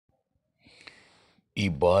He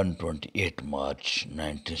born 28 March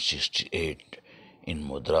 1968 in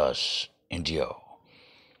Madras, India.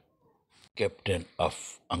 Captain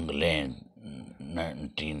of England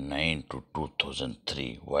 1909 to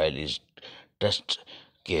 2003, while his Test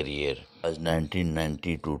career was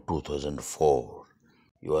 1990 to 2004.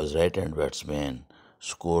 He was right-hand batsman,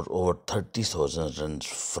 scored over 30,000 runs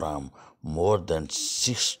from more than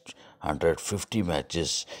 650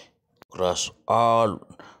 matches across all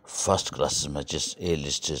first-class matches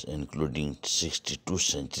A-listed, including 62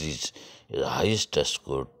 centuries. His highest test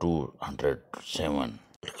score 207.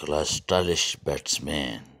 Class stylish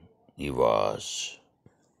batsman he was.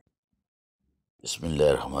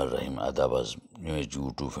 बिस्मिल्लाहिर्रहमानिर्रहीम। आदाब मेरे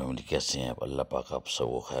YouTube family, कैसे हैं आप? अल्लाह पाक आप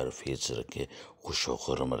सबको खैर फेर से रखे, खुश व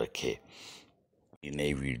खुर्रम रखे।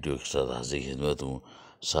 नई वीडियो के साथ हाजिर खिदमत हूँ।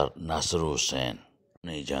 सर नासिर हुसैन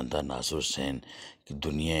नहीं जानता नासिर हुसैन कि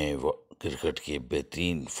दुनिया क्रिकेट के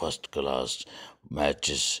बेहतरीन फर्स्ट क्लास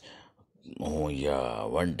मैचेस हों या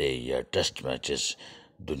वनडे या टेस्ट मैचेस,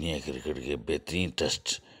 दुनिया क्रिकेट के बेहतरीन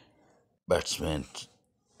टेस्ट बैट्समैन,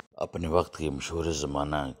 अपने वक्त के मशहूर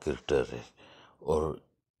ज़माना क्रिकेटर और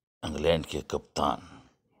इंग्लैंड के कप्तान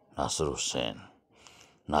नासिर हुसैन।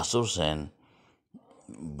 नासिर हुसैन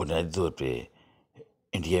बुनियादी तौर पे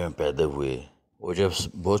इंडिया में पैदा हुए और जब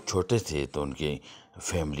बहुत छोटे थे तो उनकी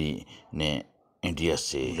फैमिली ने इंडिया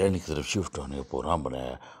से इंग्लैंड की तरफ शिफ्ट होने का प्रोग्राम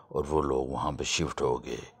बनाया और वो लोग वहाँ पे शिफ्ट हो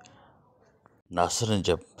गए। नासिर ने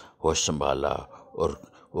जब होश संभाला और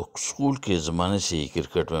वो स्कूल के ज़माने से ही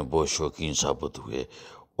क्रिकेट में बहुत शौकीन साबित हुए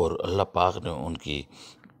और अल्लाह पाक ने उनकी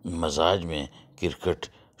मजाज में क्रिकेट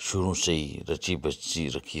शुरू से ही रची बची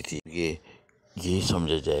रखी थी। ये यही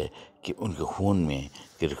समझा जाए कि उनके खून में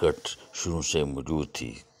क्रिकेट शुरू से मौजूद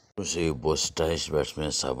थी। उसे बहुत स्टाइलिश बैट्समैन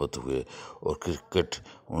साबित हुए और क्रिकेट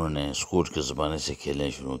उन्होंने स्कूल के ज़माने से खेलना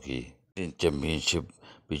शुरू की। चैम्पियनशिप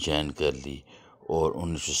भी ज्वाइन कर ली और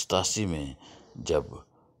 1987 में जब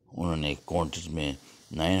उन्होंने काउंटी में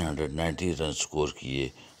 990 रन स्कोर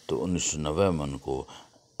किए तो 1990 में उनको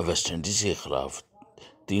वेस्ट इंडीज़ के ख़िलाफ़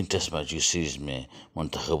 3 टेस्ट मैच की सीरीज़ में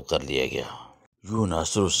मुंतखब कर लिया गया। यूँ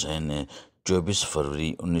नासिर हुसैन ने 24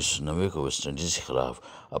 फरवरी 1990 को वेस्ट इंडीज़ के ख़िलाफ़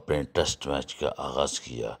अपने टेस्ट मैच का आगाज़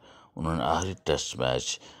किया। उन्होंने आखिरी टेस्ट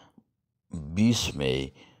मैच 20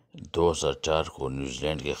 मई 2004 को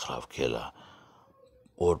न्यूजीलैंड के ख़िलाफ़ खेला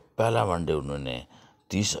और पहला वनडे उन्होंने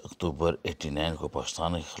 30 अक्टूबर 89 को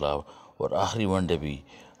पाकिस्तान के ख़िलाफ़ और आखिरी वनडे भी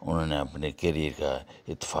उन्होंने अपने करियर का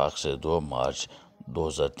इत्तेफाक से 2 मार्च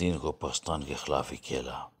 2003 को पाकिस्तान के ख़िलाफ़ ही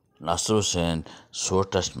खेला। नासिर हुसैन 100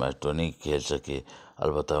 टेस्ट मैच तो नहीं खेल सके,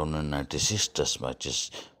 अलबत्ता उन्होंने 96 टेस्ट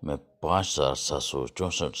मैचेस में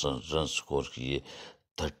 5,764 रन स्कोर किए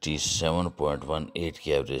 37.18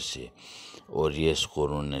 की एवरेज से, और ये स्कोर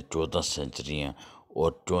उन्होंने 14 सेंचुरियाँ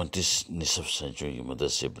और 34 निसफ सेंचुरी की मदद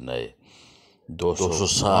से बनाए।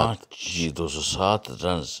 207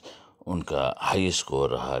 रन उनका हाई स्कोर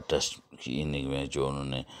रहा टेस्ट की इनिंग में, जो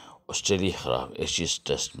उन्होंने ऑस्ट्रेलिया के खिलाफ एशियस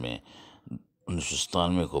टेस्ट में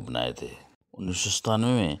 1997 को बनाए थे।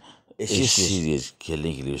 1997 में एशियस सीरीज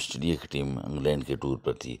खेलने के लिए ऑस्ट्रेलिया की टीम इंग्लैंड के टूर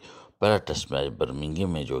पर थी। पहला टेस्ट मैच बर्मिंघम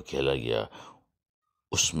में जो खेला गया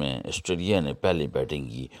उसमें ऑस्ट्रेलिया ने पहली बैटिंग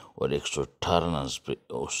की और 118 रन पे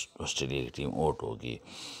ऑस्ट्रेलिया की टीम आउट हो गई,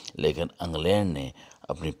 लेकिन इंग्लैंड ने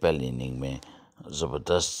अपनी पहली इनिंग में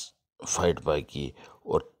ज़बरदस्त फाइट बाई की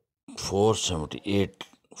और 478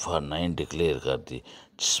 फॉर 9 डिक्लेयर कर दी,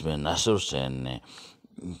 जिसमें नासिर हुसैन ने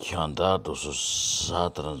शानदार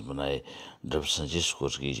 207 रन बनाए, डबल सेंचुरी स्कोर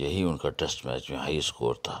की। यही उनका टेस्ट मैच में हाई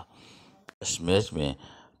स्कोर था। टेस्ट मैच में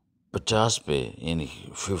 50 पे यानी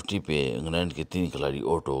 50 पे इंग्लैंड के 3 खिलाड़ी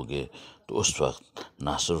आउट हो गए, तो उस वक्त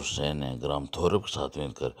नासिर हुसैन ने ग्राम थोरप के साथ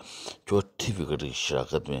मिलकर चौथी विकेट की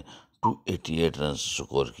शराकत में 288 रन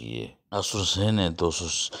स्कोर किए। नासिर हुसैन ने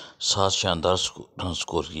 207 शानदार रन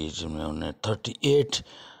स्कोर किए, जिनमें उन्होंने 38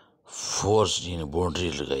 फोर्स यानी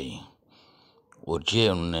बाउंड्री लगाई और ये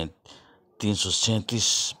उन्होंने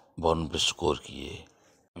 337 बॉलों पे स्कोर किए।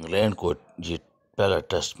 इंग्लैंड को ये पहला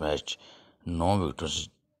टेस्ट मैच 9 विकेटों से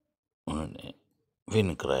उन्होंने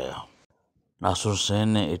विन कराया। नासिर हुसैन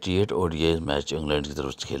ने 88 ओडीआई मैच इंग्लैंड की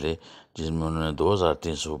तरफ से खेले, जिसमें उन्होंने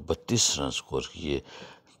 2332 रन स्कोर किए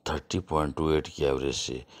 30.28 की एवरेज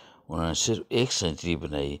से। उन्होंने सिर्फ एक सेंचुरी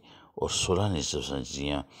बनाई और 16 निसफ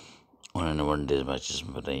सेंचुरियाँ उन्होंने वनडे मैचेस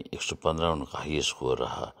में बनाई। 115 उनका हाई स्कोर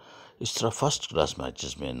रहा। इस तरह फर्स्ट क्लास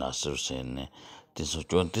मैचेस में नासिर हुसैन ने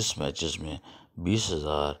 334 मैचेस में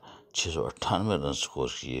 20,698 रन स्कोर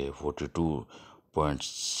किए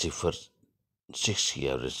 42.06 की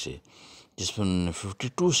एवरेज से, जिसमें उन्होंने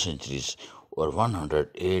 52 सेंचुरीज और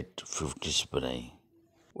 108 50s बनाई।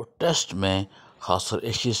 वो टेस्ट में खासकर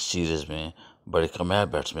एशियस सीरीज़ में बड़े कामयाब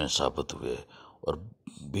बैट्समैन साबित हुए اور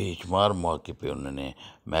بے شمار موقع پہ انہوں نے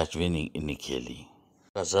میچ وننگ اننگ کھیلی۔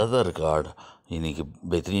 کا زیادہ ریکارڈ یعنی کہ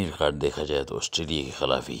بہترین ریکارڈ دیکھا جائے تو آسٹریلیا کے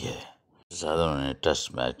خلاف ہی ہے۔ زیادہ انہوں نے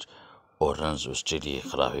ٹیسٹ میچ اور رنز آسٹریلیا کے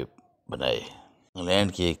خلاف بنائے۔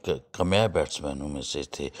 انگلینڈ کے ایک کامیاب بیٹسمینوں میں سے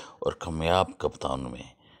تھے اور کامیاب کپتانوں میں،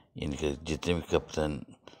 یعنی کہ جتنے بھی کپتان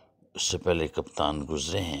اس سے پہلے کپتان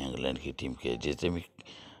گزرے ہیں انگلینڈ کی ٹیم کے، جتنے بھی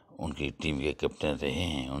ان کی ٹیم کے کپتان رہے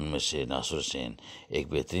ہیں، ان میں سے ناصر حسین ایک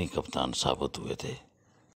بہترین کپتان ثابت ہوئے تھے۔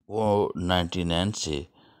 وہ 99 سے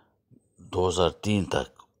 2003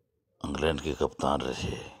 تک انگلینڈ کے کپتان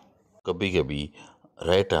رہے۔ کبھی کبھی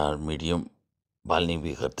رائٹ آرم میڈیم بالنگ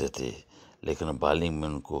بھی کرتے تھے، لیکن بالنگ میں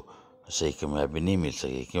ان کو صحیح کامیابی نہیں مل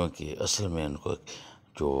سکی، کیونکہ اصل میں ان کو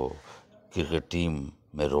جو کرکٹ ٹیم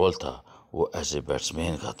میں رول تھا وہ ایز اے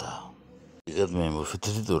بیٹسمین کا تھا۔ حقیقت میں وہ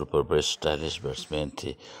فطری طور پر بڑے سٹائلش بیٹسمین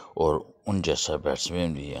تھے، اور ان جیسا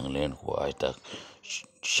بیٹسمین بھی انگلینڈ کو آج تک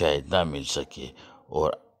شاید نہ مل سکے،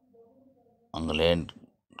 اور انگلینڈ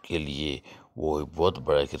کے لیے وہ ایک بہت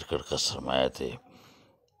بڑا کرکٹ کا سرمایہ تھے۔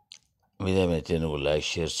 امید ہے میرے چینل کو لائک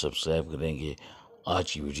شیئر سبسکرائب کریں گے۔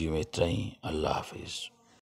 آج کی ویڈیو میں اتنا ہی۔ اللہ حافظ۔